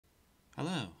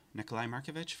Hello, Nikolai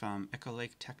Markovich from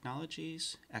Echolaketech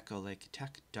Technologies,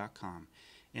 echolaketech.com.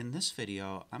 In this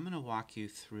video, I'm going to walk you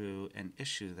through an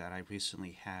issue that I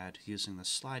recently had using the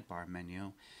Slidebar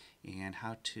menu and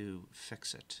how to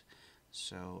fix it.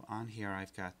 So on here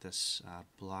I've got this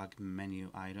blog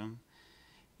menu item,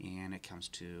 and it comes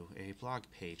to a blog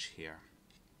page here.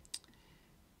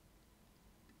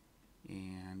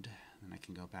 And then I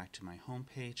can go back to my home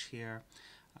page here.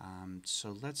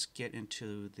 So let's get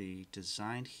into the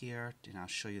design here, and I'll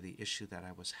show you the issue that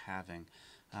I was having.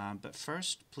 But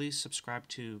first, please subscribe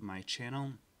to my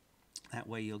channel. That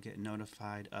way you'll get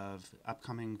notified of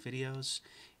upcoming videos.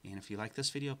 And if you like this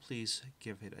video, please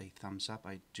give it a thumbs up.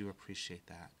 I do appreciate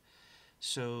that.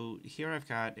 So here I've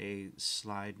got a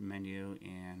slide menu,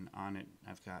 and on it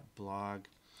I've got blog.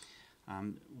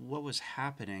 What was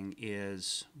happening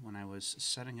is when I was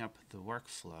setting up the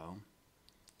workflow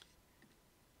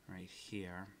right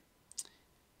here,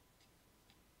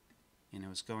 and it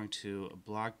was going to a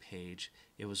blog page,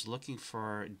 it was looking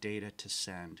for data to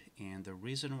send. And the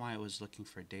reason why it was looking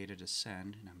for data to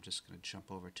send, and I'm just going to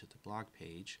jump over to the blog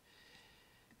page,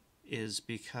 is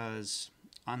because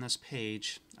on this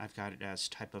page I've got it as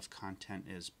type of content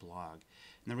is blog.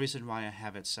 And the reason why I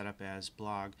have it set up as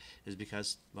blog is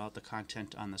because, well, the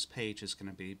content on this page is going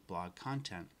to be blog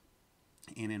content.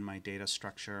 And in my data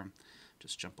structure,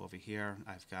 just jump over here,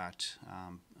 I've got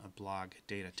a blog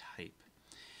data type.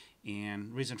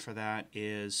 And reason for that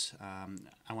is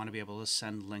I want to be able to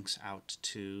send links out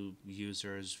to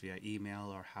users via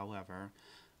email or however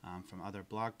from other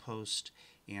blog posts,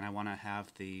 and I want to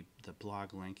have the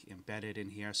blog link embedded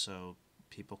in here so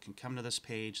people can come to this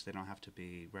page. They don't have to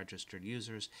be registered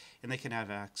users, and they can have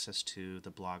access to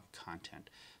the blog content.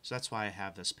 So that's why I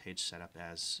have this page set up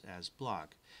as blog.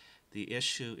 The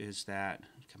issue is that,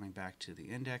 coming back to the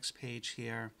index page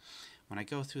here, when I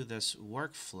go through this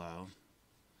workflow,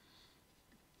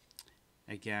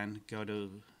 again, go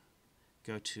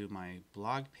to my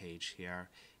blog page here,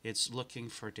 it's looking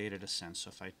for data to send. So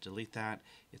if I delete that,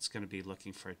 it's going to be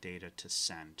looking for data to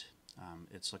send.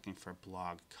 It's looking for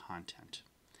blog content.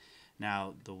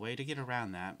 Now, the way to get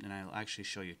around that, and I'll actually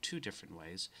show you two different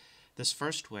ways. This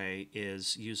first way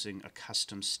is using a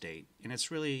custom state, and it's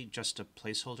really just a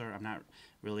placeholder. I'm not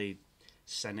really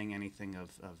sending anything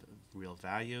of real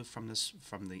value from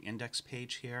the index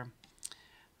page here.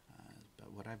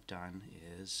 But what I've done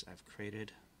is I've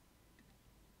created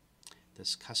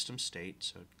this custom state.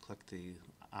 So click the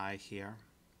I here,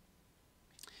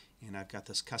 and I've got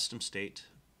this custom state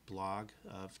blog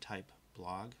of type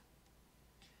blog.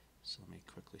 So let me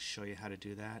quickly show you how to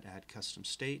do that. Add custom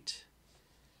state,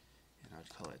 and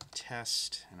I'll call it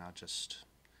test, and I'll just,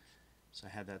 so I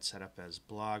had that set up as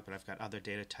blog, but I've got other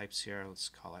data types here. Let's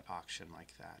call it auction,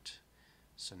 like that.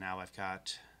 So now I've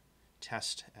got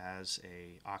test as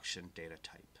a auction data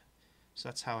type. So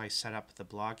that's how I set up the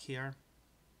blog here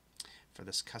for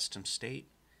this custom state,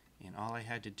 and all I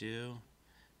had to do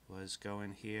was go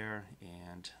in here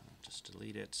and I'll just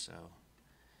delete it, so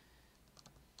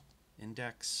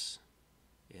index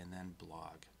and then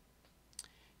blog,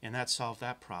 and that solved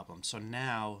that problem. So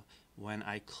now when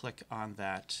I click on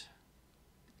that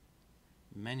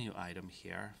menu item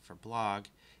here for blog,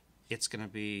 it's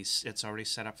already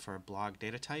set up for a blog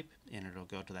data type, and it'll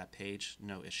go to that page,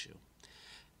 no issue.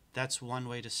 That's one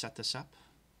way to set this up.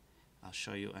 I'll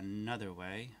show you another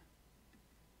way,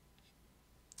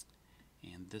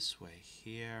 and this way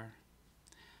here,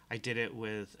 I did it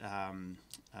with a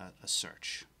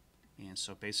search. And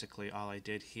so basically all I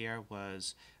did here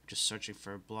was just searching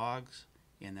for blogs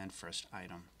and then first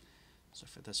item. So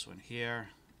for this one here,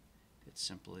 it's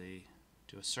simply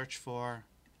do a search for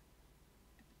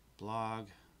blog,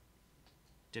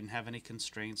 didn't have any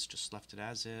constraints, just left it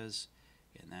as is,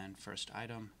 and then first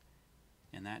item,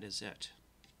 and that is it.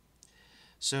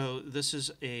 So this is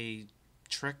a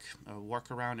trick, a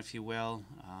workaround if you will,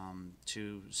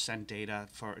 to send data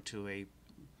to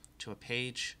a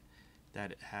page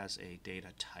that has a data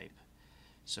type.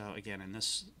 So again, in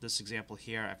this example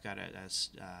here, I've got it as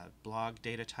blog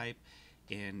data type.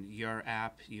 In your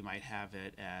app, you might have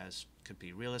it as, could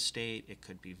be real estate, it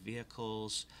could be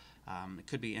vehicles, it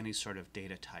could be any sort of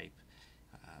data type.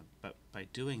 But by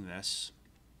doing this,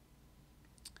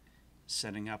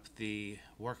 setting up the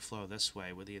workflow this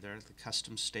way with either the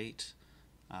custom state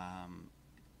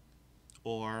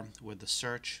or with the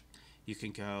search, you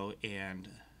can go and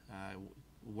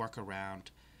work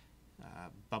around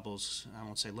Bubble's, I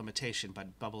won't say limitation,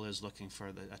 but Bubble is looking for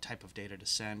a type of data to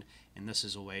send, and this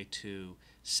is a way to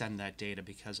send that data,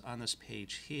 because on this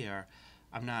page here,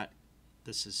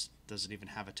 doesn't even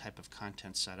have a type of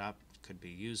content set up. It could be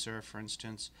user, for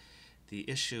instance. The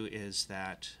issue is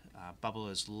that Bubble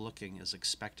is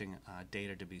expecting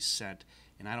data to be sent,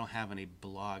 and I don't have any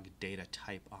blog data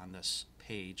type on this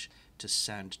page to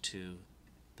send to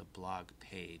the blog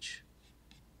page.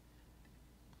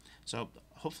 So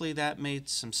hopefully that made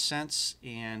some sense.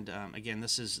 And again,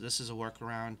 this is a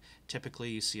workaround. Typically,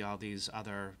 you see all these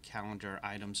other calendar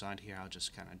items on here. I'll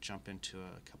just kind of jump into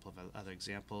a couple of other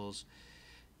examples.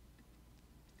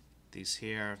 These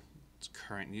here, it's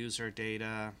current user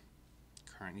data,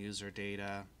 current user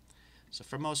data. So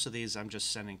for most of these, I'm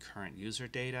just sending current user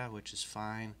data, which is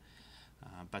fine.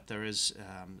 But there is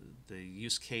the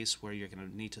use case where you're going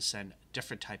to need to send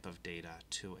different type of data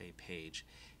to a page.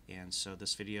 And so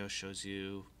this video shows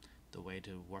you the way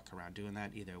to work around doing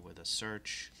that, either with a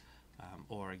search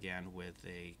or again with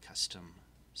a custom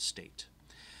state.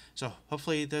 So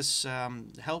hopefully this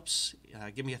helps.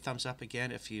 Give me a thumbs up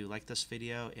again if you like this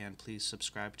video, and please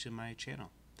subscribe to my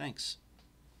channel. Thanks.